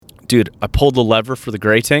dude, I pulled the lever for the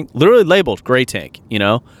gray tank, literally labeled gray tank, you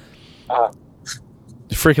know?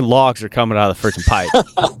 The freaking logs are coming out of the freaking pipe.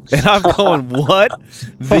 And I'm going, what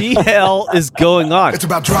the hell is going on? It's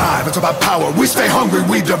about drive. It's about power. We stay hungry.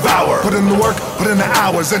 We devour. Put in the work, put in the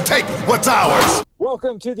hours, and take what's ours.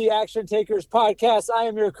 Welcome to the Action Takers podcast. I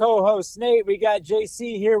am your co-host, Nate. We got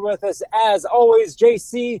JC here with us as always.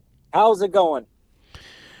 JC, how's it going?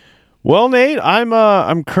 Well, Nate,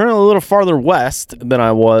 I'm currently a little farther west than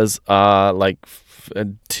I was 4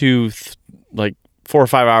 or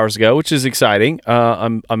 5 hours ago, which is exciting.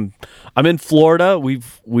 I'm in Florida.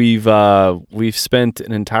 We've spent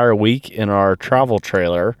an entire week in our travel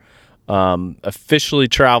trailer, officially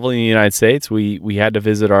traveling in the United States. We had to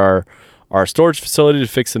visit our storage facility to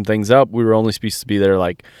fix some things up. We were only supposed to be there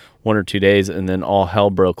like 1 or 2 days, and then all hell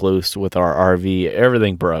broke loose with our RV.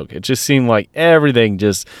 Everything broke. It just seemed like everything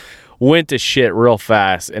just went to shit real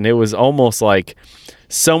fast, and it was almost like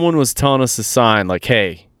someone was telling us a sign like,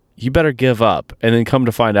 hey, you better give up. And then come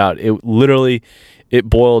to find out, it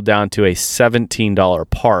boiled down to a $17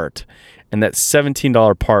 part. And that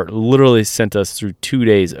 $17 part literally sent us through 2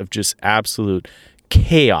 days of just absolute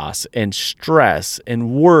chaos and stress and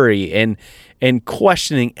worry and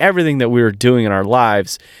questioning everything that we were doing in our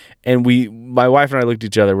lives. And my wife and I looked at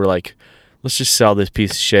each other. We're like, let's just sell this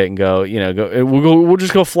piece of shit and go. We'll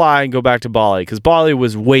just go fly and go back to Bali, because Bali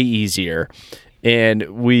was way easier. And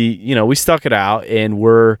we stuck it out, and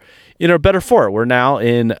we're better for it. We're now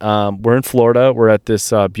we're in Florida. We're at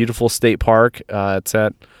this beautiful state park. It's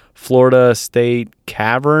at Florida State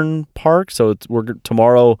Cavern Park. So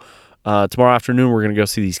tomorrow afternoon we're gonna go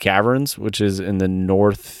see these caverns, which is in the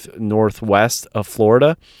northwest of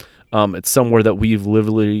Florida. It's somewhere that we've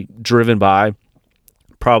literally driven by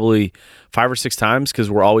probably 5 or 6 times,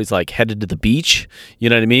 because we're always like headed to the beach. You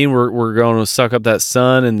know what I mean? We're going to suck up that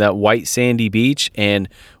sun and that white sandy beach, and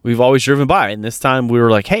we've always driven by. And this time we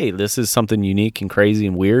were like, hey, this is something unique and crazy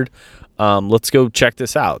and weird. Let's go check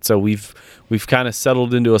this out. So we've kind of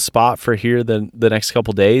settled into a spot for here the next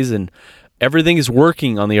couple days, and everything is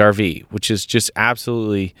working on the RV, which is just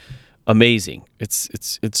absolutely amazing.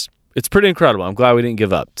 It's pretty incredible. I'm glad we didn't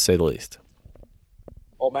give up, to say the least.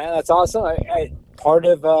 Oh man, that's awesome. Part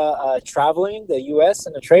of traveling the U.S.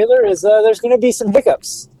 in a trailer is there's going to be some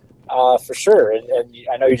hiccups for sure. And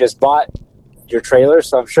I know you just bought your trailer,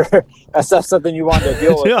 so I'm sure that's not something you wanted to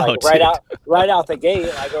deal with No, right out the gate.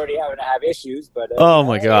 Like already having to have issues, but oh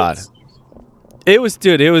my god, it was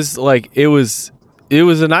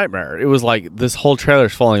a nightmare. It was like this whole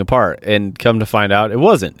trailer's falling apart, and come to find out, it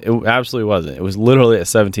wasn't. It absolutely wasn't. It was literally a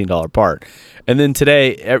 $17 part. And then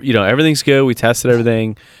today, everything's good. We tested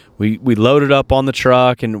everything. We loaded up on the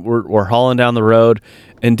truck, and we're hauling down the road.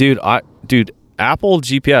 And dude, Apple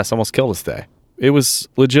GPS almost killed us today. It was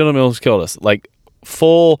legitimately almost killed us. Like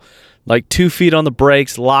full, like 2 feet on the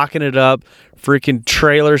brakes, locking it up. Freaking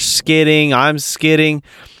trailer skidding. I'm skidding.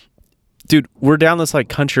 Dude, we're down this like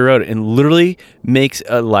country road, and literally makes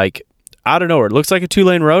a like out of nowhere. It looks like a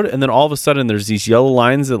 2-lane road, and then all of a sudden there's these yellow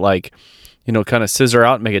lines that kind of scissor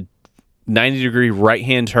out and make a 90-degree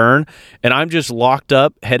right-hand turn, and I'm just locked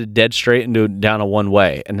up, headed dead straight down a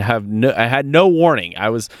one-way, and I had no warning. I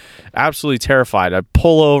was absolutely terrified. I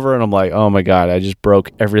pull over, and I'm like, oh my god, I just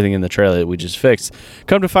broke everything in the trailer that we just fixed.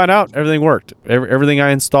 Come to find out, everything worked. Everything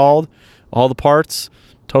I installed, all the parts,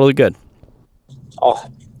 totally good. Oh,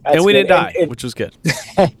 and we didn't die, which was good.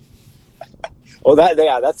 Well,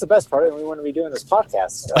 that's the best part. We want to be doing this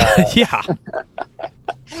podcast. Yeah.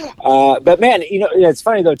 But man, it's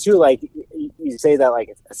funny though too. Like you say that like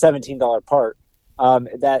it's a $17 part.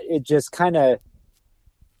 That it just kind of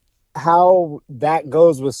how that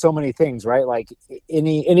goes with so many things, right? Like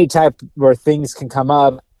any type where things can come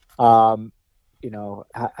up. How you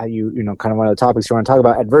kind of one of the topics you want to talk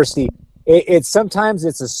about, adversity. It's sometimes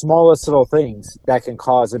it's the smallest little things that can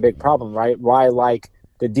cause a big problem, right? Why like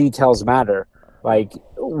the details matter. Like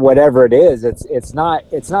whatever it is, it's not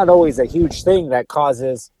always a huge thing that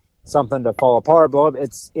causes something to fall apart, blow up.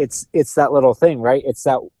 It's that little thing, right? It's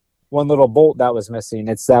that one little bolt that was missing.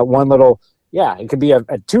 It's that one little, it could be a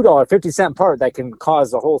 $2 50-cent part that can cause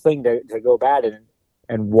the whole thing to go bad,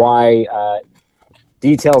 and why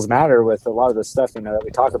details matter with a lot of the stuff that we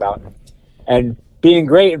talk about, and being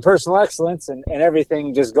great in personal excellence and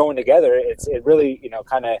everything just going together. It really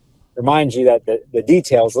kind of reminds you that the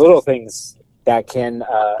details, the little things that can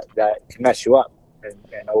mess you up,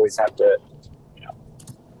 and always have to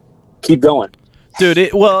keep going, dude.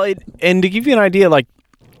 And to give you an idea, like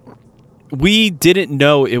we didn't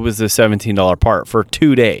know it was a $17 part for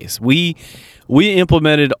 2 days. We we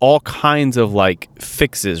implemented all kinds of like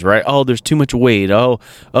fixes, right? Oh, there's too much weight. Oh,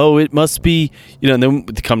 it must be, and then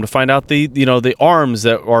come to find out the arms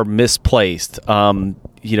that are misplaced.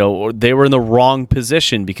 Or they were in the wrong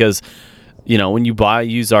position because, when you buy a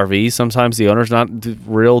used RV, sometimes the owner's not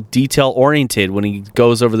real detail oriented when he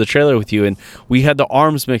goes over the trailer with you. And we had the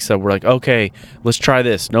arms mixed up. We're like, okay, let's try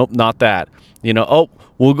this. Nope, not that.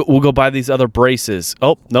 We'll go buy these other braces.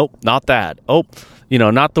 Oh, nope, not that. Oh,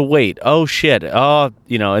 not the weight. Oh shit.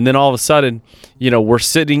 And then all of a sudden, we're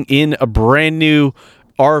sitting in a brand new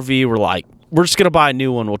RV. We're like, we're just going to buy a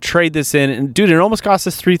new one. We'll trade this in. And dude, it almost cost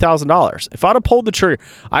us $3,000. If I'd have pulled the trigger,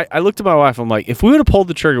 I looked at my wife. I'm like, if we would have pulled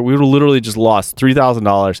the trigger, we would have literally just lost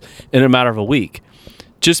 $3,000 in a matter of a week,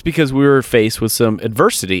 just because we were faced with some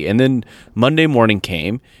adversity. And then Monday morning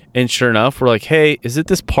came, and sure enough, we're like, hey, is it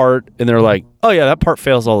this part? And they're like, oh yeah, that part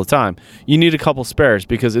fails all the time. You need a couple spares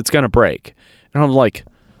because it's going to break. And I'm like,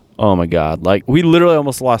 oh my God. Like, we literally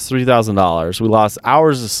almost lost $3,000. We lost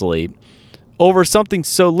hours of sleep over something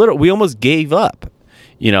so little. We almost gave up,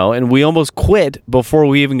 and we almost quit before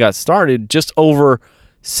we even got started, just over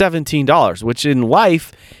 $17, which in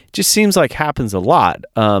life just seems like happens a lot.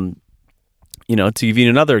 To give you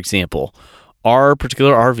another example, our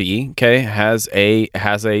particular RV, okay, has a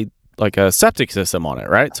like a septic system on it,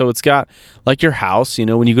 right? So it's got like your house,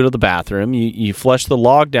 when you go to the bathroom, you flush the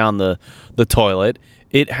log down the toilet,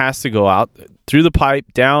 it has to go out through the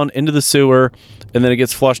pipe, down into the sewer, and then it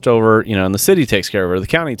gets flushed over, and the city takes care of it, or the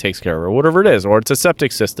county takes care of it, or whatever it is, or it's a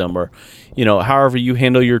septic system, or, however you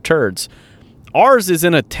handle your turds. Ours is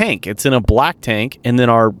in a tank. It's in a black tank, and then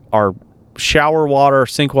our shower water,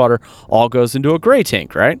 sink water, all goes into a gray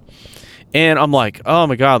tank, right? And I'm like, oh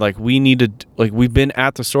my God, like we need to, like we've been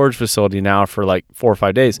at the storage facility now for like 4 or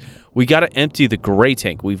 5 days. We got to empty the gray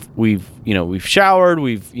tank. We've showered,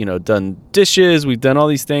 we've done dishes, we've done all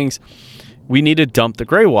these things. We need to dump the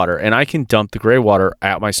gray water, and I can dump the gray water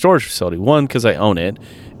at my storage facility. 1, because I own it,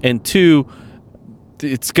 and 2,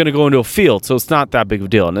 it's going to go into a field, so it's not that big of a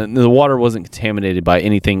deal. And the water wasn't contaminated by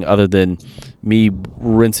anything other than me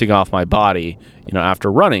rinsing off my body,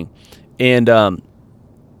 after running. And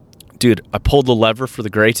dude, I pulled the lever for the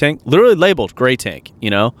gray tank, literally labeled gray tank,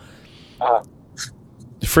 The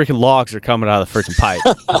freaking logs are coming out of the freaking pipe.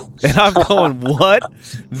 And I'm going, what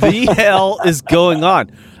the hell is going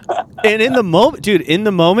on? And in the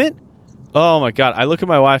moment, oh my God, I look at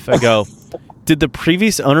my wife, I go, did the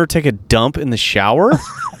previous owner take a dump in the shower?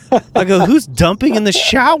 I go, who's dumping in the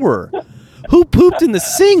shower? Who pooped in the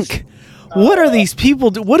sink? What are these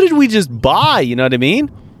people what did we just buy? You know what I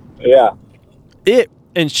mean? Yeah.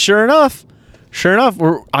 And sure enough, I'm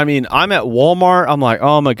at Walmart. I'm like,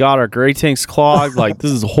 oh my God, our gray tank's clogged. Like,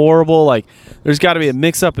 this is horrible. Like, there's got to be a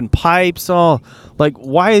mix up in pipes. Oh, like,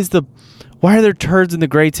 why are there turds in the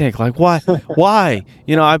gray tank? Like, why? Why?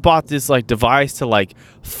 I bought this like device to like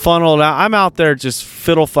funnel it out. I'm out there just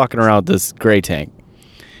fiddle fucking around with this gray tank.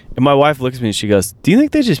 And my wife looks at me and she goes, do you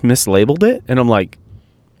think they just mislabeled it? And I'm like,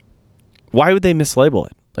 why would they mislabel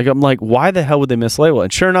it? Like, I'm like, why the hell would they mislabel it?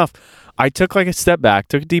 And sure enough, I took like a step back,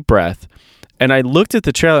 took a deep breath, and I looked at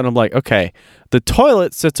the trailer and I'm like, okay, the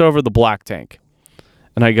toilet sits over the black tank.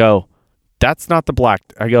 And I go, that's not the black.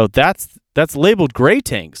 I go, that's labeled gray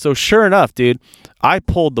tank. So sure enough, dude, I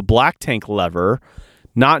pulled the black tank lever,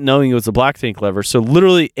 not knowing it was a black tank lever. So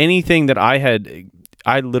literally anything that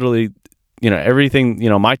everything,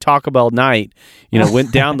 my Taco Bell night,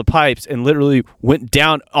 went down the pipes and literally went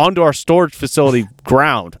down onto our storage facility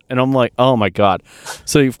ground. And I'm like, oh my God.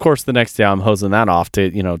 So of course the next day I'm hosing that off to,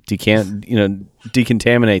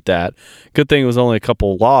 decontaminate that. Good thing it was only a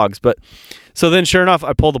couple logs. But so then sure enough,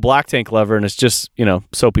 I pull the black tank lever and it's just,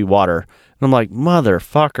 soapy water. And I'm like,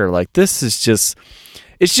 motherfucker, like this is just,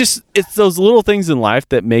 it's those little things in life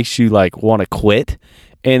that makes you like want to quit.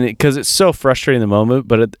 And because it's so frustrating in the moment,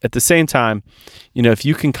 but at the same time, if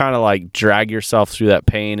you can kind of like drag yourself through that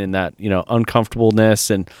pain and that,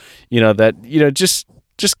 uncomfortableness and, just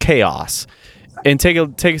chaos, and take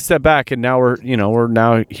a step back, and now we're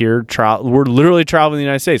now here. We're literally traveling the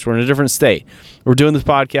United States. We're in a different state. We're doing this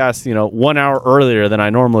podcast, 1 hour earlier than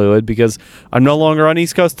I normally would because I'm no longer on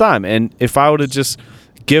East Coast time. And if I would have just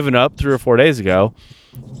given up 3 or 4 days ago,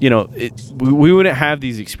 we wouldn't have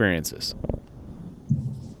these experiences.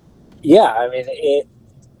 Yeah, I mean, it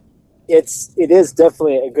is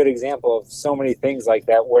definitely a good example of so many things like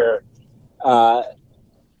that where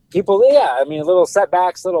people, little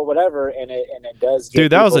setbacks, little whatever, and it does get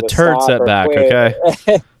dude, that was a turd setback, okay?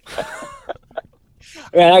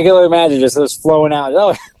 Man, I can only imagine just flowing out.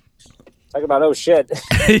 Oh, talk about, oh shit.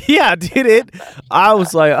 Yeah, dude, I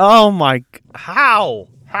was like, oh my, how?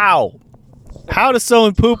 How does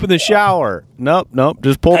someone poop in the shower? Nope,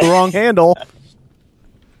 just pulled the wrong handle.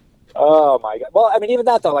 Oh my god! Well, I mean, even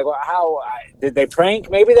that though, like, did they prank?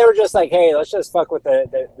 Maybe they were just like, "Hey, let's just fuck with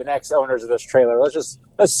the next owners of this trailer. Let's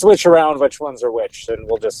switch around which ones are which, and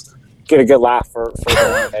we'll just get a good laugh for them."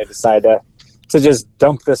 And they decide to just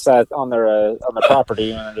dump this on the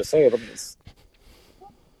property and just say,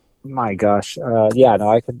 "My gosh, yeah, no,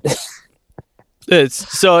 I could."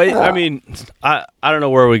 I mean, I don't know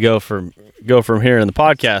where we go from here in the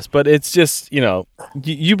podcast, but it's just,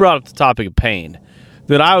 you brought up the topic of pain.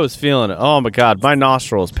 That I was feeling it. Oh my God, my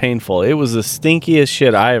nostril was painful. It was the stinkiest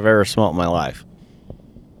shit I have ever smelled in my life.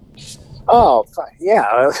 Oh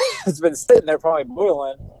yeah, it's been sitting there probably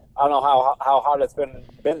boiling. I don't know how hot it's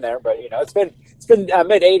been there, but it's been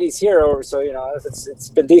mid 80s here, so it's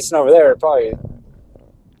been decent over there. Probably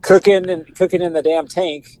cooking in the damn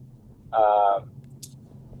tank.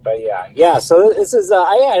 But yeah. So this is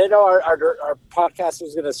I didn't know our podcast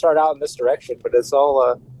was going to start out in this direction, but it's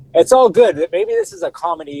all good. Maybe this is a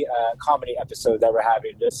comedy episode that we're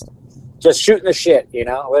having, just shooting the shit,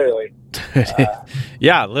 literally.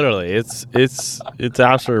 Yeah, literally. It's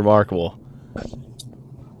absolutely remarkable.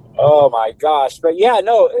 Oh my gosh. But yeah,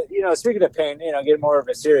 no, speaking of pain, get more of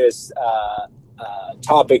a serious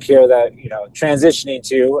topic here that, transitioning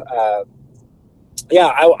to,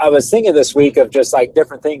 I was thinking this week of just like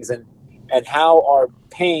different things and how our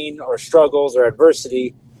pain or struggles or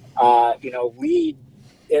adversity,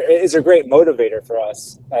 is a great motivator for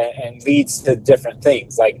us and leads to different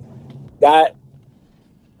things like that.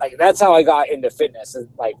 Like that's how I got into fitness.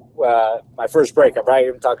 Like my first breakup, right?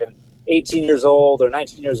 I'm talking 18 years old or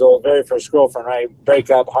 19 years old, very first girlfriend, right?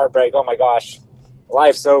 Breakup, heartbreak. Oh my gosh,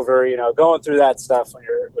 life's over. Going through that stuff when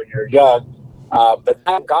you're young. But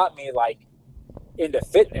that got me like into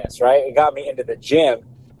fitness, right? It got me into the gym,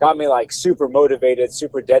 got me like super motivated,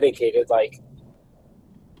 super dedicated, like.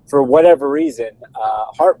 For whatever reason,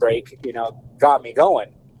 heartbreak, got me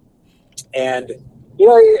going. And,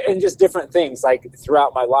 and just different things like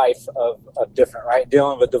throughout my life of different, right?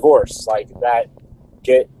 Dealing with divorce, like that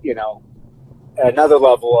get, another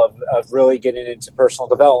level of really getting into personal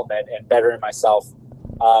development and bettering myself.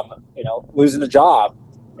 Losing a job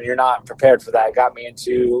when you're not prepared for that got me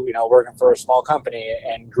into, working for a small company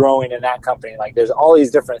and growing in that company. Like there's all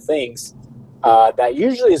these different things that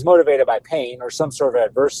usually is motivated by pain or some sort of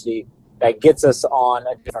adversity that gets us on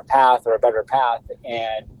a different path or a better path.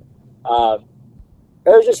 And it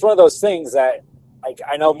was just one of those things that, like,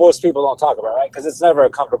 I know most people don't talk about, right? Because it's never a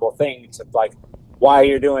comfortable thing to, like, why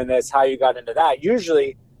you're doing this, how you got into that.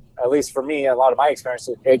 Usually, at least for me, a lot of my experience,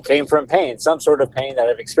 it came from pain. Some sort of pain that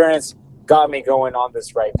I've experienced got me going on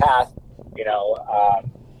this right path,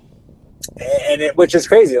 which is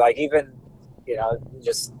crazy. Like, even,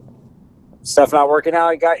 just stuff not working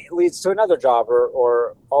out, it leads to another job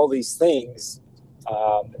or all these things.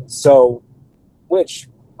 Which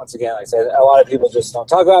once again, like I said, a lot of people just don't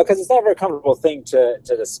talk about because it's never a comfortable thing to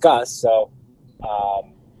discuss. So, I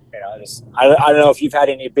don't know if you've had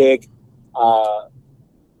any big,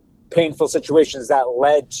 painful situations that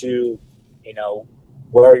led to,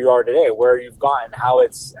 where you are today, where you've gotten, how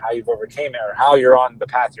you've overcame it, or how you're on the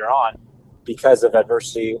path you're on because of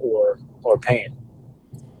adversity or pain.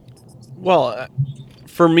 Well,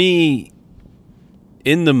 for me,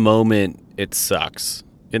 in the moment, it sucks.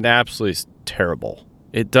 It absolutely is terrible.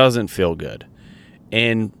 It doesn't feel good.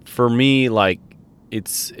 And for me, like,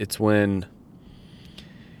 it's when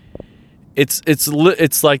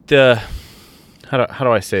it's like the, how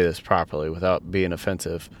do I say this properly without being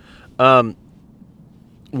offensive?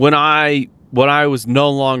 When I was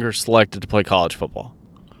no longer selected to play college football,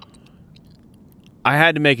 I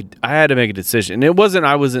had to make a decision. And it wasn't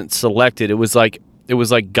I wasn't selected. It was like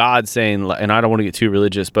God saying, and I don't want to get too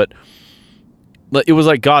religious, but it was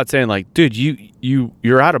like God saying, like, dude,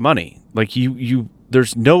 you're out of money. Like you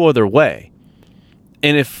there's no other way.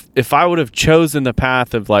 And if I would have chosen the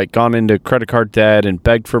path of, like, gone into credit card debt and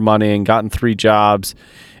begged for money and gotten 3 jobs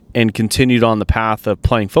and continued on the path of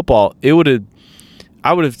playing football, I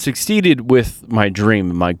would have succeeded with my dream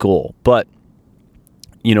and my goal. But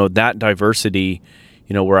that diversity,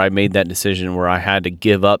 where I made that decision where I had to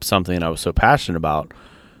give up something I was so passionate about,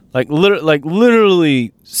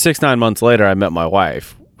 literally 6-9 months later, I met my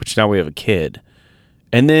wife, which now we have a kid.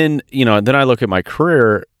 And then, then I look at my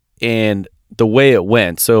career and the way it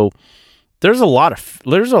went. So there's a lot of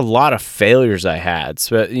failures I had,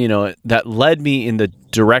 so, that led me in the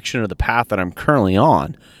direction of the path that I'm currently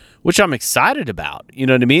on, which I'm excited about. You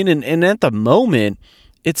know what I mean? And at the moment,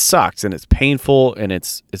 it sucks and it's painful and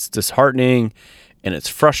it's disheartening and it's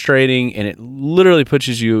frustrating and it literally puts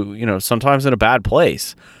you, sometimes in a bad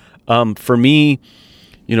place. For me,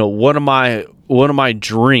 one of my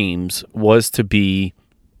dreams was to be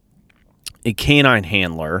a canine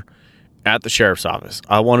handler at the sheriff's office.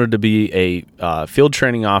 I wanted to be a field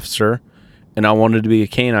training officer, and I wanted to be a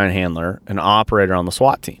canine handler, an operator on the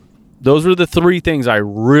SWAT team. Those were the three things I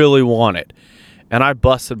really wanted, and I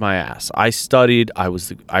busted my ass. I studied.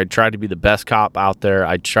 I tried to be the best cop out there.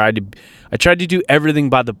 I tried to do everything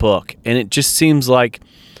by the book, and it just seems like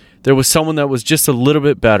there was someone that was just a little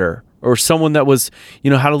bit better, or someone that was,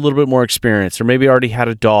 had a little bit more experience, or maybe already had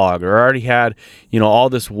a dog, or already had, all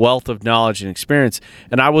this wealth of knowledge and experience.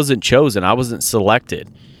 And I wasn't chosen. I wasn't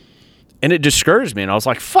selected. And it discouraged me. And I was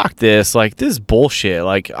like, fuck this. Like, this is bullshit.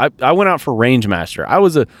 Like, I went out for range master. I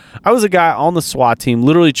was a guy on the SWAT team,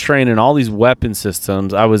 literally training all these weapon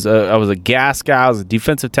systems. I was a gas guy. I was a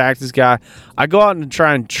defensive tactics guy. I go out and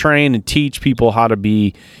try and train and teach people how to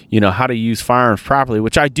be, how to use firearms properly,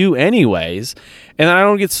 which I do anyways. And then I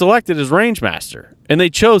don't get selected as range master. And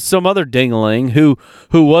they chose some other dingling who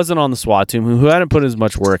wasn't on the SWAT team, who hadn't put as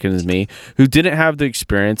much work in as me, who didn't have the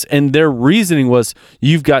experience. And their reasoning was,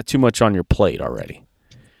 you've got too much on your plate already.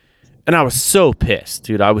 And I was so pissed,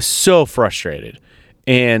 dude. I was so frustrated.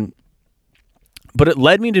 But it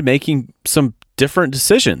led me to making some different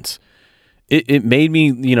decisions. It made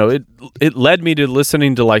me, it led me to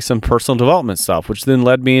listening to like some personal development stuff, which then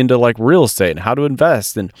led me into like real estate and how to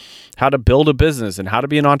invest and how to build a business and how to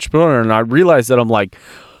be an entrepreneur. And I realized that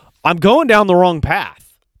I'm going down the wrong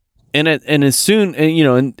path. And as soon,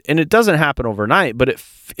 and it doesn't happen overnight, but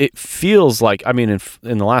it feels like, in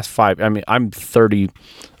the last I'm 30, I'm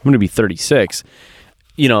going to be 36.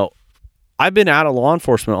 I've been out of law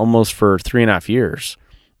enforcement almost for 3.5 years,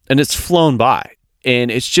 and it's flown by.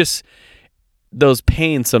 And it's just, those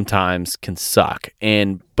pains sometimes can suck,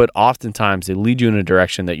 but oftentimes they lead you in a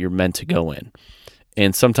direction that you're meant to go in.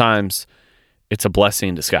 And sometimes it's a blessing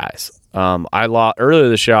in disguise. Earlier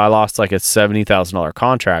this year, I lost like a $70,000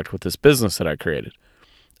 contract with this business that I created,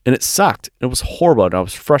 and it sucked. It was horrible. And I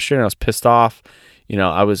was frustrated. I was pissed off.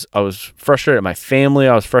 I was frustrated at my family.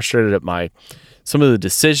 I was frustrated at some of the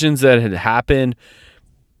decisions that had happened.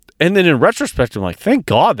 And then in retrospect, I'm like, thank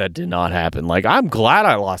God that did not happen. Like, I'm glad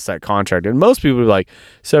I lost that contract. And most people are like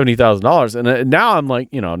 $70,000. And now I'm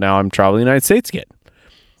like, now I'm traveling the United States again.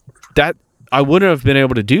 That I wouldn't have been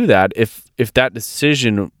able to do that if that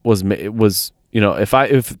decision was if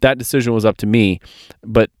that decision was up to me.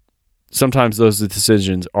 But sometimes those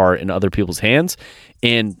decisions are in other people's hands,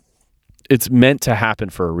 and it's meant to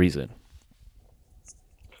happen for a reason.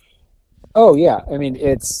 Oh yeah.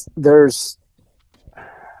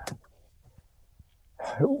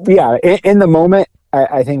 In the moment,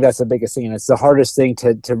 I think that's the biggest thing. And it's the hardest thing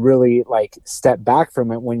to really like step back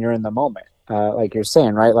from it when you're in the moment. Like you're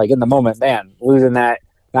saying, right? Like in the moment, man, losing that,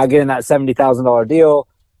 not getting that $70,000 deal,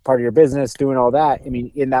 part of your business, doing all that.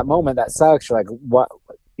 In that moment, that sucks. You're like, what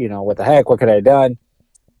the heck? What could I have done?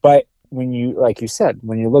 But when you, like you said,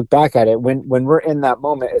 when you look back at it, when we're in that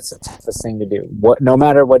moment, it's the toughest thing to do. No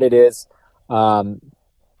matter what it is, it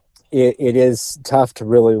is tough to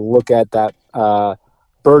really look at that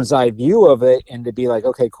bird's eye view of it and to be like,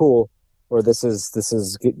 okay, cool, or this is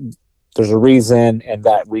there's a reason, and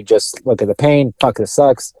that we just look at the pain. Fuck, this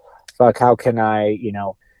sucks. Fuck, how can I,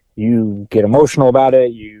 you get emotional about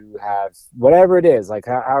it. You have whatever it is, like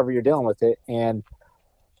however you're dealing with it, and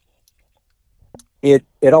it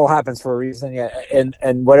all happens for a reason. Yeah,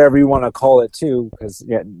 and whatever you want to call it too, because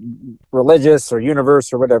religious or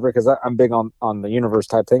universe or whatever. Because I'm big on the universe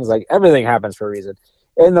type things. Like everything happens for a reason.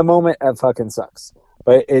 In the moment, it fucking sucks.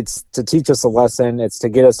 But it's to teach us a lesson. It's to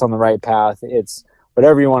get us on the right path. It's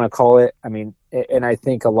whatever you want to call it. And I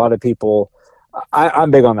think a lot of people, I'm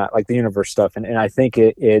big on that, like the universe stuff. And I think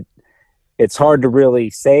it's hard to really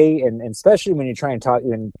say. And especially when you try and talk,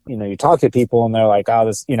 and, you talk to people and they're like, oh,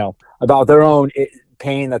 this, about their own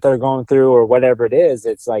pain that they're going through or whatever it is.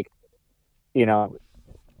 It's like,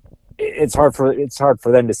 it's hard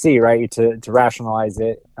for them to see, right. To rationalize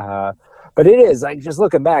it. But it is like, just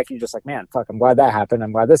looking back, you're just like, man, fuck, I'm glad that happened.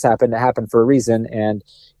 I'm glad this happened. It happened for a reason. And,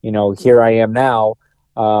 here I am now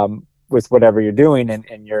with whatever you're doing,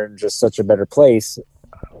 and you're in just such a better place.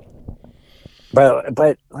 But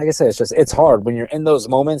like I said, it's hard when you're in those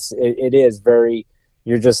moments. It is very,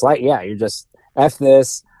 you're just like, you're just F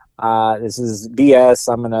this. This is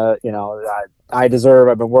BS. I'm going to, I deserve,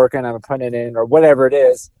 I've been working, I'm putting it in, or whatever it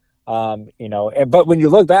is. But when you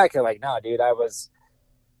look back, you're like, no, dude, I was,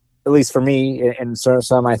 at least for me, in some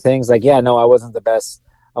of my things, like, I wasn't the best.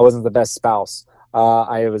 I wasn't the best spouse.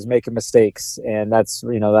 I was making mistakes, and that's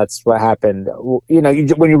what happened.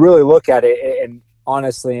 When you really look at it and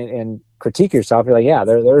honestly and critique yourself, you're like,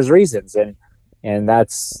 there's reasons, and And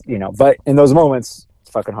that's, but in those moments, it's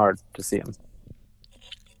fucking hard to see them.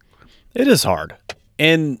 It is hard.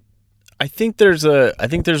 And I think there's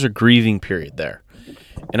a grieving period there.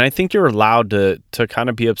 And I think you're allowed to kind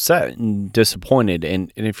of be upset and disappointed.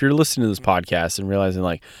 And if you're listening to this podcast and realizing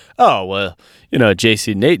like, oh, well,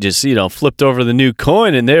 JC and Nate just, flipped over the new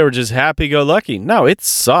coin and they were just happy-go-lucky. No, it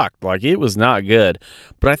sucked. Like, it was not good.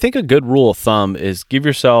 But I think a good rule of thumb is give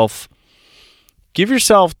yourself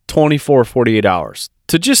 24, 48 hours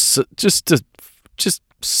to just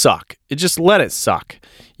suck. Just let it suck.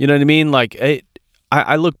 You know what I mean? Like,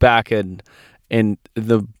 I look back and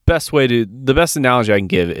the best analogy I can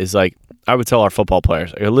give is like, I would tell our football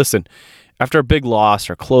players, I go, listen, after a big loss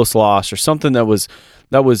or close loss or something that was,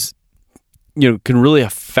 can really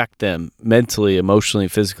affect them mentally, emotionally,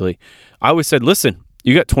 physically, I always said, listen,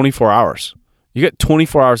 you got 24 hours. You got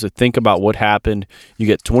 24 hours to think about what happened. You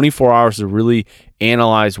get 24 hours to really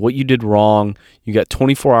analyze what you did wrong. You got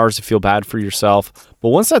 24 hours to feel bad for yourself. But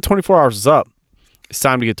once that 24 hours is up, it's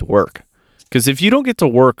time to get to work. Because if you don't get to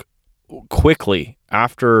work quickly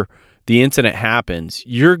after the incident happens,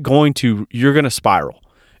 you're going to spiral,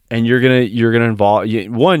 and you're gonna involve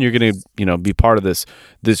one. You're gonna be part of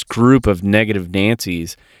this group of negative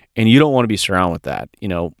Nancys, and you don't want to be surrounded with that.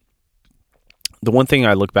 The one thing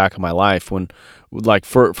I look back on my life when, like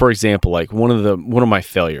for example, like one of my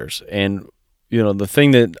failures, and the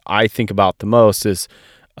thing that I think about the most is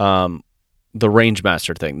the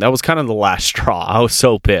Rangemaster thing. That was kind of the last straw. I was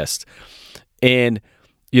so pissed, and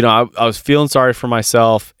I was feeling sorry for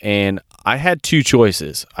myself, and I had two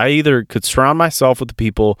choices. I either could surround myself with the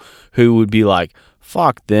people who would be like,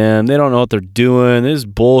 fuck them, they don't know what they're doing, this is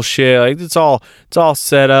bullshit, like it's all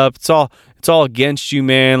set up, it's all against you,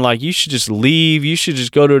 man, like you should just leave, you should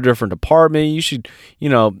just go to a different department, you should,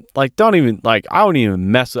 like don't even, like I wouldn't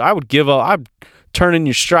even mess with, I would give up, I'd turn in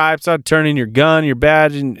your stripes, I'd turn in your gun, your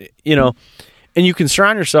badge, and and you can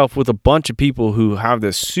surround yourself with a bunch of people who have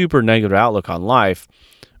this super negative outlook on life.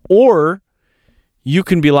 Or you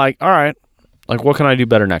can be like, all right, like what can I do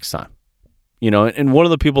better next time? And one of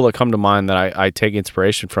the people that come to mind that I take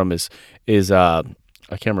inspiration from is I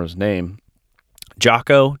can't remember his name.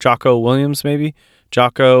 Jocko Williams, maybe.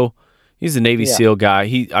 Jocko, he's a Navy SEAL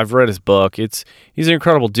guy. I've read his book. He's an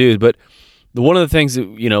incredible dude. But one of the things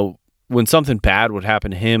that, when something bad would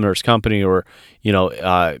happen to him or his company or,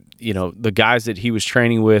 the guys that he was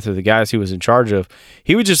training with or the guys he was in charge of,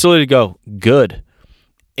 he would just literally go, good.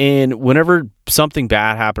 And whenever something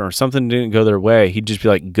bad happened or something didn't go their way, he'd just be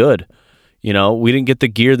like, good. We didn't get the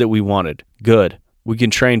gear that we wanted. Good. We can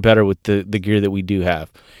train better with the gear that we do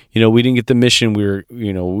have. We didn't get the mission we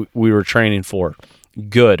were training for.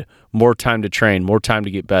 Good. More time to train, more time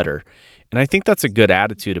to get better. And I think that's a good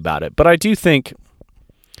attitude about it. But I do think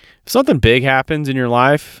if something big happens in your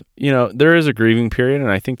life, there is a grieving period, and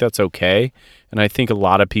I think that's okay. And I think a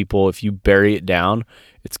lot of people, if you bury it down,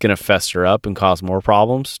 it's going to fester up and cause more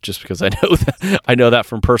problems, just because I know that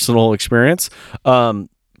from personal experience.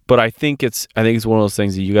 But I think it's one of those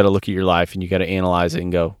things that you got to look at your life and you got to analyze it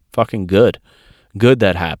and go, fucking good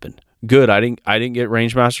that happened. Good. I didn't get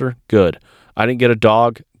Rangemaster. Good. I didn't get a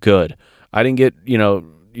dog. Good. I didn't get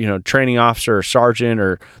training officer or sergeant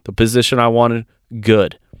or the position I wanted.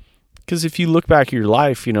 Good. Because if you look back at your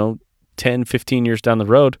life, 10, 15 years down the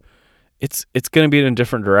road, it's going to be in a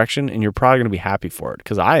different direction, and you're probably going to be happy for it.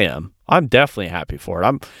 Because I'm definitely happy for it.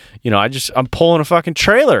 I'm pulling a fucking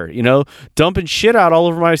trailer, dumping shit out all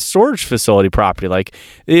over my storage facility property. Like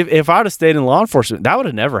if I'd have stayed in law enforcement, that would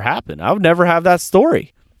have never happened. I would never have that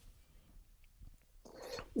story.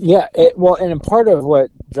 Yeah. And part of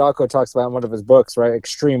what Jocko talks about in one of his books, right?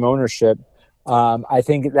 Extreme ownership. I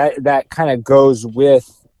think that kind of goes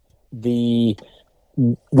with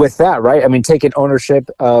that, right? I mean, taking ownership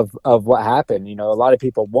of what happened. A lot of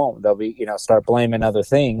people won't. They'll be, start blaming other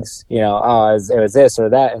things. It was this or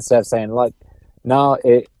that, instead of saying, look, no,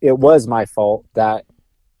 it was my fault that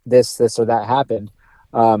this or that happened.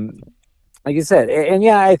 Like you said, and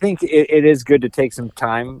yeah, I think it is good to take some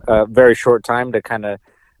time, very short time, to kind of,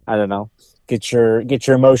 I don't know, get your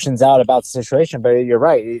emotions out about the situation. But you're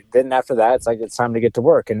right. Then after that, it's like it's time to get to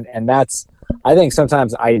work, and that's. I think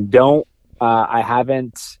sometimes I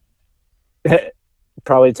haven't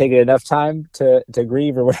probably taken enough time to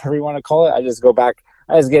grieve or whatever you want to call it. I just go back.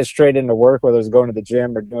 I just get straight into work, whether it's going to the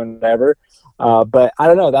gym or doing whatever. But I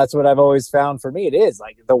don't know. That's what I've always found for me. It is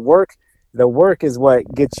like the work is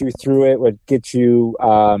what gets you through it, what gets you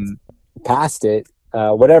past it,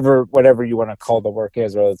 whatever you want to call the work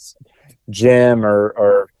is, whether it's gym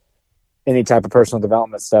or any type of personal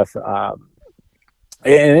development stuff.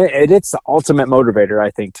 And it's the ultimate motivator, I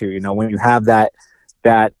think, too. When you have that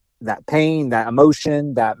that pain, that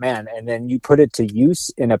emotion, that man, and then you put it to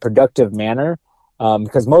use in a productive manner.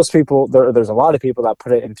 Because most people, there's a lot of people that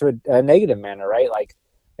put it into a negative manner, right? Like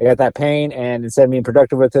they got that pain, and instead of being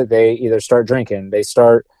productive with it, they either start drinking, they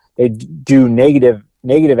do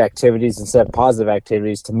negative activities instead of positive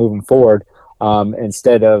activities to move them forward.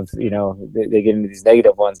 Instead of, they get into these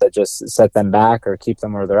negative ones that just set them back or keep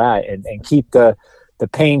them where they're at, and keep the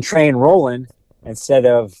pain train rolling instead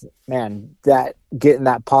of, man, that getting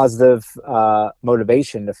that positive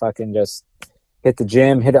motivation to fucking just hit the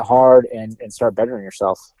gym, hit it hard, and start bettering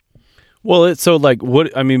yourself. Well, it's so like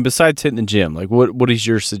what I mean. Besides hitting the gym, like what is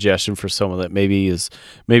your suggestion for someone that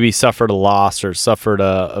maybe suffered a loss or suffered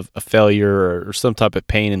a failure or some type of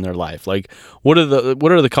pain in their life? Like what are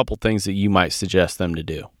the couple things that you might suggest them to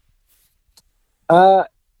do? I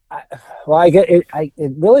get it.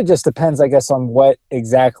 It really just depends, I guess, on what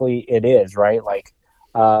exactly it is, right? Like,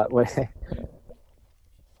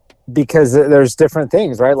 because there's different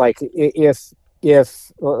things, right? Like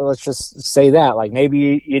if let's just say that, like,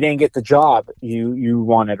 maybe you didn't get the job you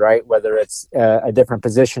wanted, right? Whether it's a different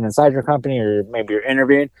position inside your company or maybe you're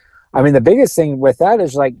interviewing. I mean, the biggest thing with that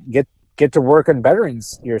is like get to work on bettering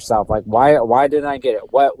yourself. Like, why didn't I get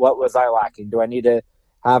it? What was I lacking? Do I need to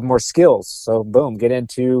have more skills? So boom, get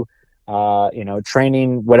into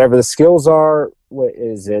training, whatever the skills are. What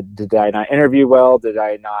is it? Did I not interview well? Did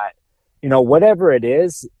I not, whatever it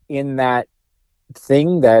is in that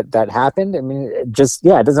thing that happened. I mean, it doesn't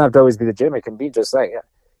have to always be the gym. It can be just like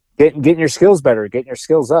getting your skills better, getting your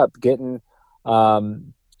skills up,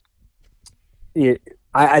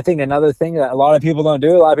 I think another thing that a lot of people don't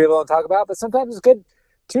do, a lot of people don't talk about, but sometimes it's good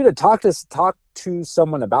too to talk to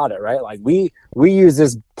someone about it, right? Like we use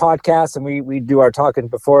this podcast and we do our talking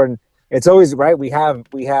before, and it's always right. We have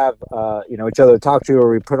each other to talk to,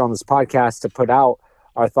 or we put on this podcast to put out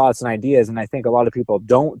our thoughts and ideas. And I think a lot of people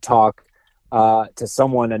don't talk to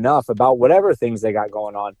someone enough about whatever things they got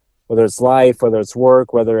going on, whether it's life, whether it's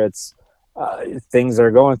work, whether it's things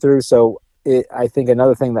they're going through. So I think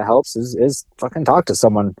another thing that helps is fucking talk to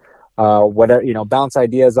someone, whatever, bounce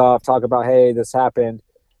ideas off, talk about, hey, this happened.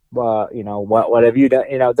 What have you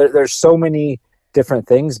done? There's so many different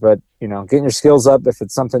things, but getting your skills up if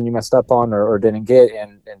it's something you messed up on or didn't get,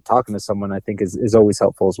 and talking to someone, I think is always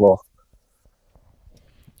helpful as well.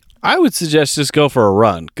 I would suggest just go for a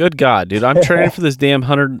run. Good God, dude. I'm training for this damn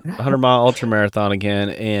 100-mile ultra marathon again,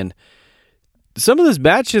 and some of this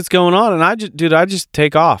bad shit's going on, and I just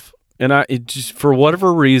take off. And it just, for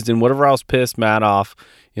whatever reason, whatever I was pissed, mad off,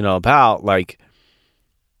 about, like,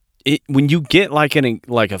 when you get like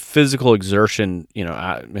a physical exertion,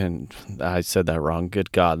 I said that wrong.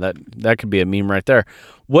 Good God, that could be a meme right there.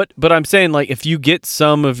 But I'm saying, like, if you get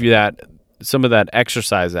some of that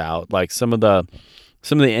exercise out, like some of the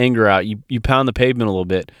anger out, you pound the pavement a little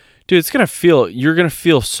bit, dude, you're going to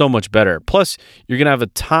feel so much better. Plus, you're going to have a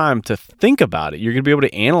time to think about it. You're going to be able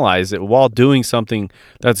to analyze it while doing something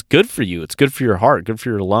that's good for you. It's good for your heart, good for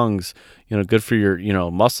your lungs, good for your,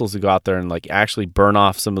 muscles to go out there and like actually burn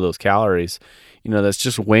off some of those calories, that's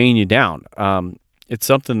just weighing you down. It's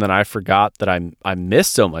something that I forgot that I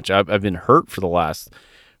missed so much. I've been hurt for the last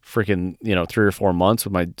freaking, 3 or 4 months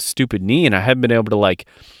with my stupid knee, and I haven't been able to like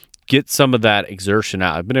get some of that exertion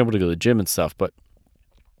out. I've been able to go to the gym and stuff, but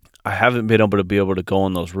I haven't been able to go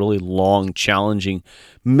on those really long,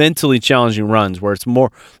 mentally challenging runs where it's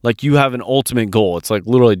more like you have an ultimate goal. It's like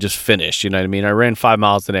literally just finish. You know what I mean? I ran 5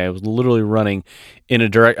 miles today. I was literally running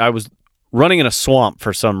I was running in a swamp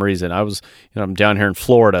for some reason. I was, I'm down here in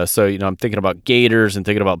Florida, so I'm thinking about gators and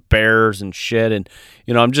thinking about bears and shit, and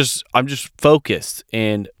I'm just focused.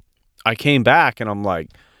 And I came back and I'm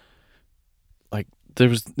like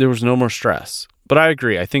there was no more stress. But I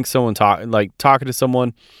agree. I think talking to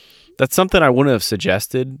someone, that's something I wouldn't have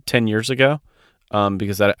suggested 10 years ago,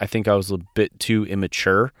 because I think I was a bit too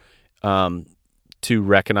immature to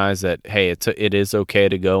recognize that, hey, it is okay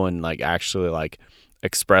to go and like actually like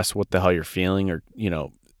express what the hell you're feeling, or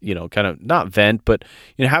kind of not vent, but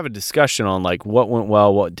have a discussion on like what went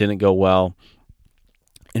well, what didn't go well,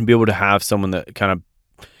 and be able to have someone that kind of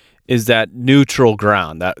is that neutral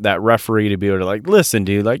ground, that referee, to be able to like, listen,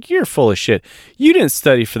 dude, like, you're full of shit. You didn't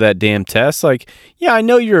study for that damn test. Like, yeah, I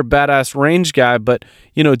know you're a badass range guy, but,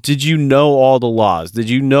 did you know all the laws? Did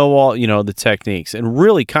you know all, the techniques? And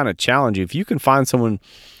really kind of challenge you. If you can find someone,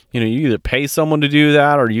 you either pay someone to do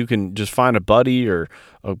that, or you can just find a buddy or,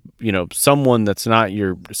 someone that's not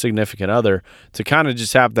your significant other to kind of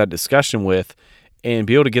just have that discussion with and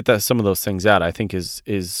be able to get some of those things out, I think is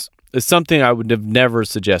something I would have never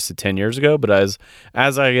suggested 10 years ago, but as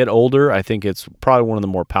I get older, I think it's probably one of the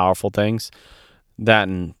more powerful things, that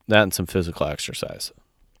and some physical exercise.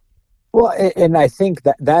 Well, and I think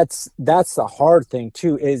that's the hard thing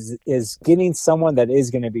too, is getting someone that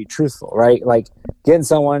is going to be truthful, right? Like getting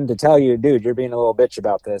someone to tell you, dude, you're being a little bitch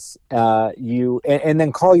about this, and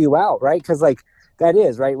then call you out, right? Because like that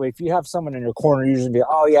is right. If you have someone in your corner, you usually be,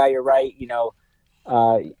 oh yeah, you're right,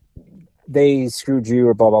 uh, they screwed you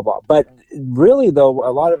or blah blah blah. But really, though,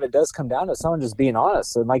 a lot of it does come down to someone just being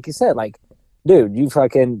honest. And like you said, like, dude, you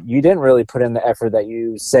didn't really put in the effort that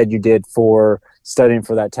you said you did for studying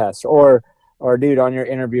for that test, or dude, on your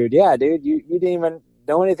interview, yeah, dude, you didn't even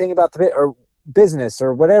know anything about the or business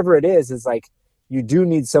or whatever it is like you do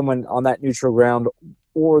need someone on that neutral ground,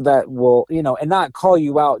 or that will, and not call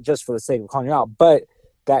you out just for the sake of calling you out, but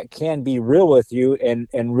that can be real with you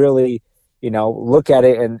and really, look at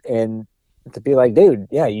it and to be like, dude,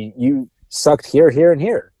 yeah, you sucked here, here, and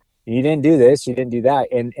here. You didn't do this, you didn't do that.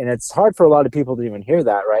 And it's hard for a lot of people to even hear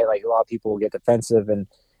that, right? Like a lot of people will get defensive and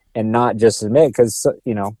not just admit, because,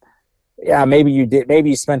 yeah, maybe you did, maybe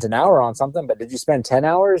you spent an hour on something, but did you spend 10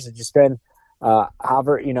 hours? Did you spend,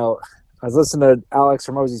 however, I was listening to Alex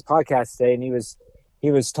Hormozy's podcast today, and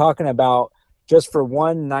he was talking about just for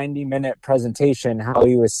one 90-minute presentation, how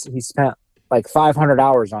he spent like 500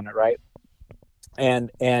 hours on it, right?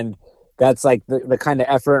 And that's like the kind of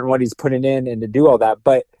effort and what he's putting in and to do all that.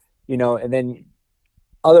 But, and then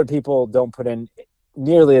other people don't put in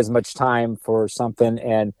nearly as much time for something.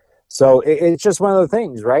 And so it's just one of the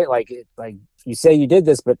things, right? Like you say you did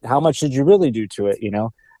this, but how much did you really do to it?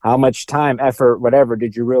 How much time, effort, whatever,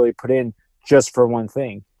 did you really put in just for one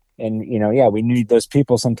thing? And, yeah, we need those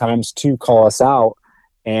people sometimes to call us out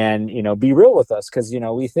and, be real with us. Cause,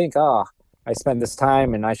 we think, I spent this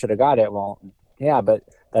time and I should have got it. Well, yeah, but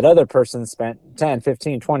that other person spent 10,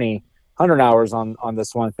 15, 20, 100 hours on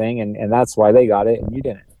this one thing. And that's why they got it and you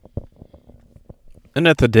didn't. And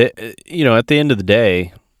at the end of the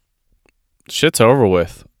day, shit's over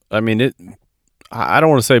with. I mean, I don't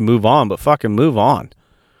want to say move on, but fucking move on.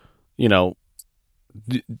 Do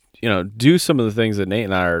some of the things that Nate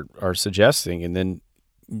and I are suggesting, and then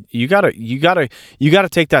you gotta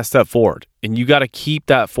take that step forward, and you gotta keep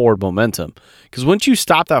that forward momentum. Because once you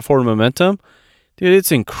stop that forward momentum, dude,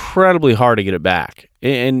 it's incredibly hard to get it back.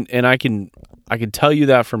 And I can tell you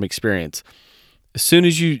that from experience. As soon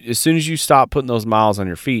as you stop putting those miles on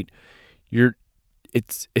your feet,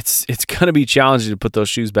 it's gonna be challenging to put those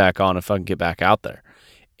shoes back on and fucking get back out there.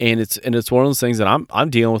 And it's one of those things that I'm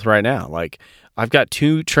dealing with right now. Like, I've got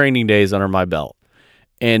 2 training days under my belt.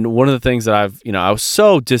 And one of the things that I was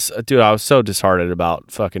so disheartened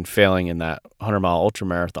about fucking failing in that 100-mile ultra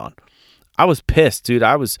marathon. I was pissed, dude.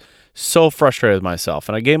 I was so frustrated with myself,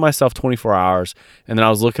 and I gave myself 24 hours, and then I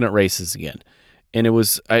was looking at races again. And it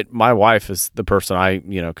was, my wife is the person I,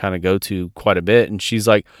 kind of go to quite a bit. And she's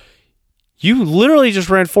like, you literally just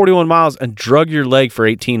ran 41 miles and drug your leg for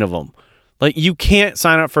 18 of them. Like, you can't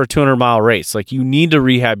sign up for a 200-mile race. Like, you need to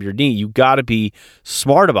rehab your knee. You got to be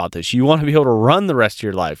smart about this. You want to be able to run the rest of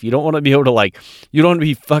your life. You don't want to be able to, you don't want to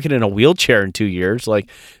be fucking in a wheelchair in 2 years.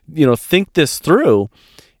 Think this through.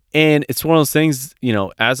 And it's one of those things,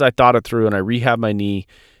 as I thought it through and I rehabbed my knee,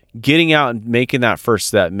 getting out and making that first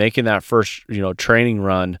step, making that first, training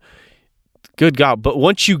run, good God. But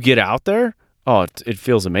once you get out there, it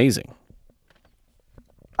feels amazing.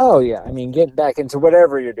 Oh yeah, I mean, getting back into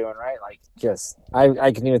whatever you're doing, right? Like, just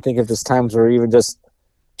I can even think of just times where even just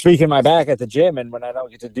tweaking my back at the gym, and when I don't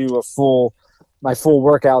get to do my full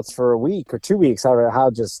workouts for a week or 2 weeks,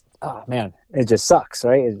 oh man, it just sucks,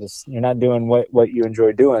 right? It just, you're not doing what you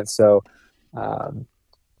enjoy doing. So,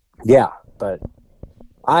 yeah, but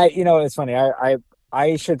it's funny.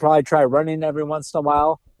 I should probably try running every once in a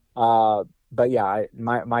while. But yeah,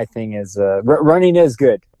 my thing is running is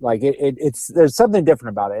good. Like it's there's something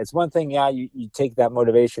different about it. It's one thing, yeah, you take that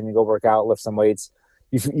motivation, you go work out, lift some weights,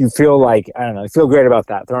 you feel like, I don't know, you feel great about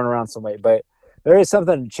that, throwing around some weight. But there is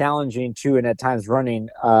something challenging too, and at times running,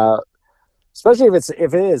 especially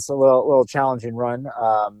if it is a little challenging run.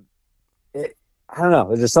 I don't know,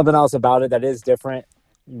 there's just something else about it that is different.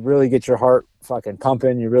 You really get your heart fucking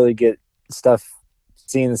pumping. You really get stuff,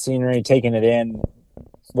 seeing the scenery, taking it in.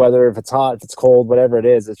 Whether if it's hot, if it's cold, whatever it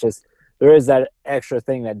is, it's just, there is that extra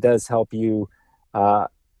thing that does help you, I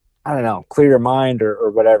don't know, clear your mind or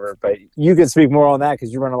whatever. But you can speak more on that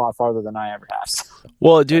because you run a lot farther than I ever have.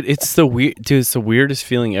 Well, dude, it's the weirdest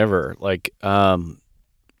feeling ever. Like, I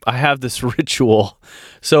have this ritual.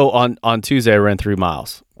 So on Tuesday, I ran 3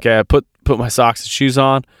 miles. Okay, I put my socks and shoes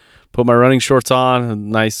on, put my running shorts on, a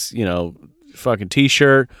nice, fucking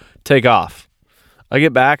t-shirt, take off. I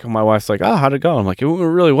get back and my wife's like, "Oh, how'd it go?" I'm like, "It went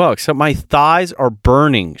really well, except my thighs are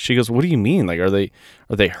burning." She goes, "What do you mean? Like, are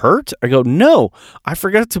they hurt?" I go, "No, I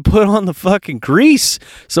forgot to put on the fucking grease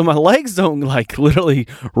so my legs don't like literally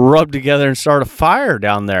rub together and start a fire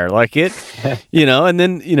down there." Like it, and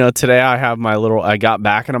then, today I got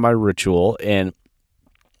back into my ritual, and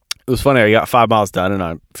it was funny. I got 5 miles done and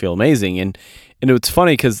I feel amazing. And it's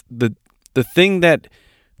funny because the thing that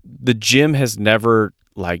the gym has never,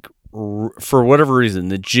 like, for whatever reason,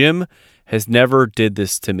 the gym has never did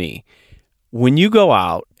this to me. When you go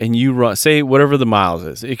out and you run, say whatever the miles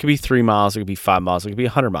is, it could be 3 miles, it could be 5 miles, it could be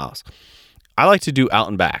 100 miles. I like to do out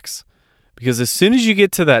and backs because as soon as you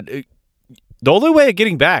get to that, the only way of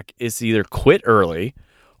getting back is to either quit early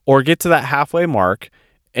or get to that halfway mark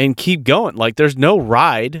and keep going. Like, there's no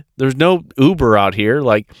ride, there's no Uber out here.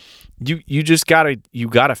 Like, you just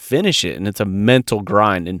gotta finish it, and it's a mental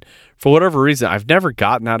grind. And for whatever reason, I've never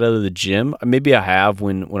gotten out of the gym. Maybe I have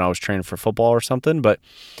when I was training for football or something, but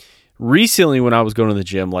recently when I was going to the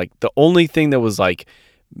gym, like, the only thing that was like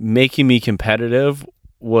making me competitive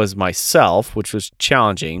was myself, which was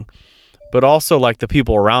challenging, but also like the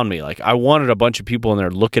people around me. Like, I wanted a bunch of people in there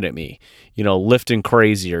looking at me, lifting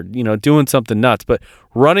crazy or, doing something nuts. But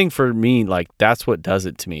running for me, like, that's what does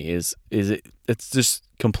it to me it's just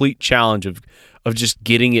complete challenge of just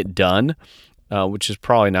getting it done, which is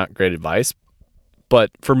probably not great advice.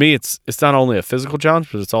 But for me, it's not only a physical challenge,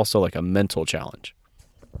 but it's also like a mental challenge.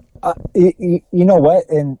 You know what?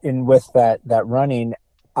 And with that running,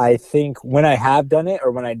 I think when I have done it,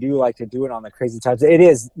 or when I do like to do it on the crazy times, it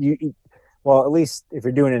is well, at least if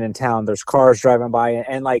you're doing it in town, there's cars driving by,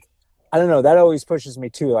 and like, I don't know, that always pushes me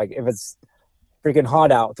too. Like, if it's freaking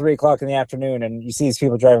hot out, 3:00 in the afternoon, and you see these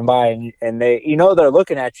people driving by, and they, they're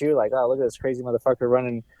looking at you like, "Oh, look at this crazy motherfucker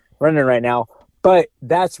running right now." But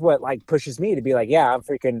that's what, like, pushes me to be like, yeah, I'm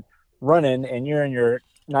freaking running, and you're in your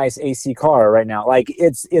nice AC car right now. Like,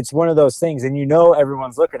 it's one of those things, and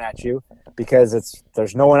everyone's looking at you because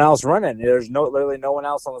there's no one else running. There's literally no one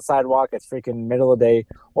else on the sidewalk. It's freaking middle of the day,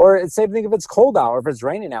 or it's same thing if it's cold out or if it's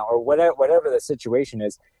raining out or whatever the situation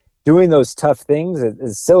is. Doing those tough things,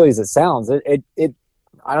 as silly as it sounds, it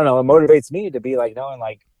I don't know, it motivates me to be like, knowing,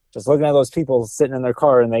 like, just looking at those people sitting in their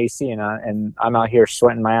car in the AC, and I'm out here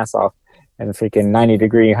sweating my ass off in the freaking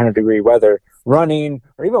 90-degree, 100-degree weather, running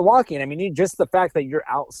or even walking. I mean, just the fact that you're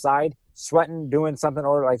outside sweating, doing something,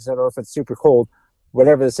 or like I said, or if it's super cold,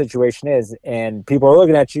 whatever the situation is, and people are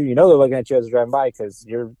looking at you, they're looking at you as they're driving by because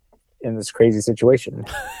you're in this crazy situation.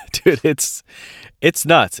 Dude, it's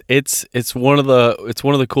nuts. It's one of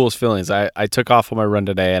the coolest feelings. I took off on my run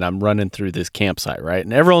today, and I'm running through this campsite, right?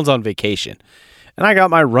 And everyone's on vacation. And I got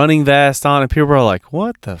my running vest on, and people are like,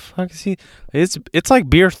 "What the fuck is he?" It's like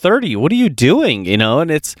beer 30. What are you doing?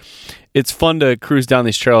 And it's fun to cruise down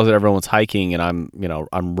these trails that everyone's hiking, and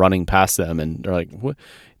I'm running past them, and they're like, "What?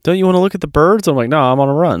 Don't you want to look at the birds?" I'm like, "No, I'm on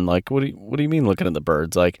a run." Like, what do you mean looking at the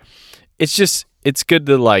birds? Like, it's good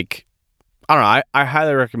to, like, I don't know. I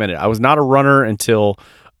highly recommend it. I was not a runner until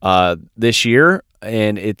this year,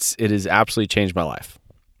 and it has absolutely changed my life.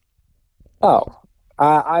 Oh,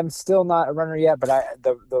 I'm still not a runner yet, but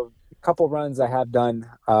the couple runs I have done,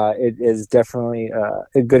 it is definitely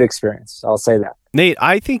a good experience. I'll say that. Nate,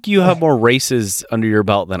 I think you have more races under your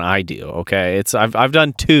belt than I do. Okay, I've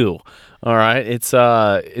done 2. All right,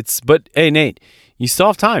 but hey, Nate, you still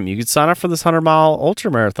have time. You could sign up for this 100-mile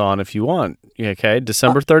ultra marathon if you want. Okay,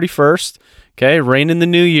 December 31st. Okay, rain in the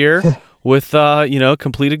new year with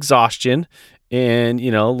complete exhaustion and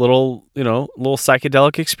little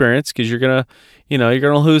psychedelic experience, because you're gonna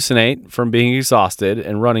hallucinate from being exhausted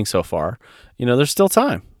and running so far. There's still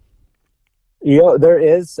time. There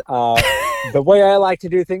is. The way I like to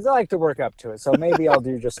do things, I like to work up to it. So maybe I'll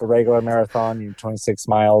do just a regular marathon, 26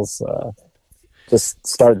 miles. Just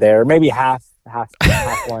start there. Maybe half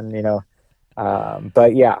one.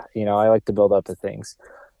 But yeah, I like to build up to things.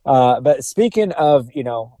 But speaking of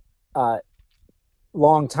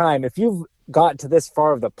long time, if you've got to this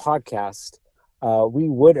far of the podcast, we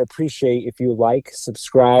would appreciate if you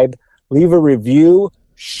subscribe, leave a review,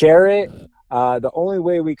 share it. The only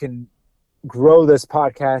way we can grow this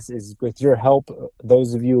podcast is with your help.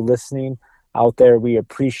 Those of you listening out there, we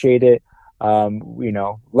appreciate it.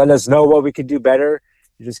 Let us know what we could do better.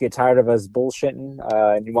 You just get tired of us bullshitting,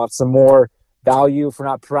 and you want some more value, if we're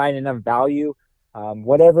not providing enough value,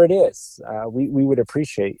 whatever it is, we would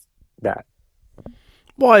appreciate that.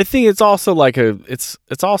 Well, I think it's also like it's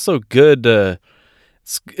also good to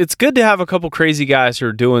it's good to have a couple crazy guys who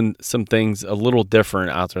are doing some things a little different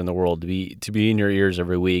out there in the world to be in your ears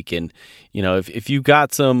every week. And if you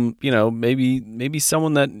got some, maybe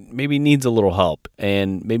someone that maybe needs a little help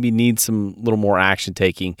and maybe needs some little more action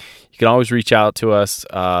taking, you can always reach out to us.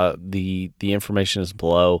 The information is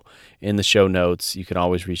below in the show notes. You can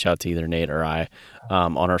always reach out to either Nate or I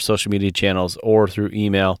on our social media channels or through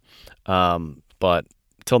email. But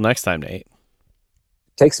until next time, Nate.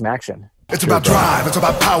 Take some action. It's about drive, it's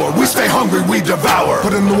about power. We stay hungry, we devour.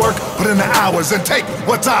 Put in the work, put in the hours, and take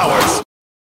what's ours.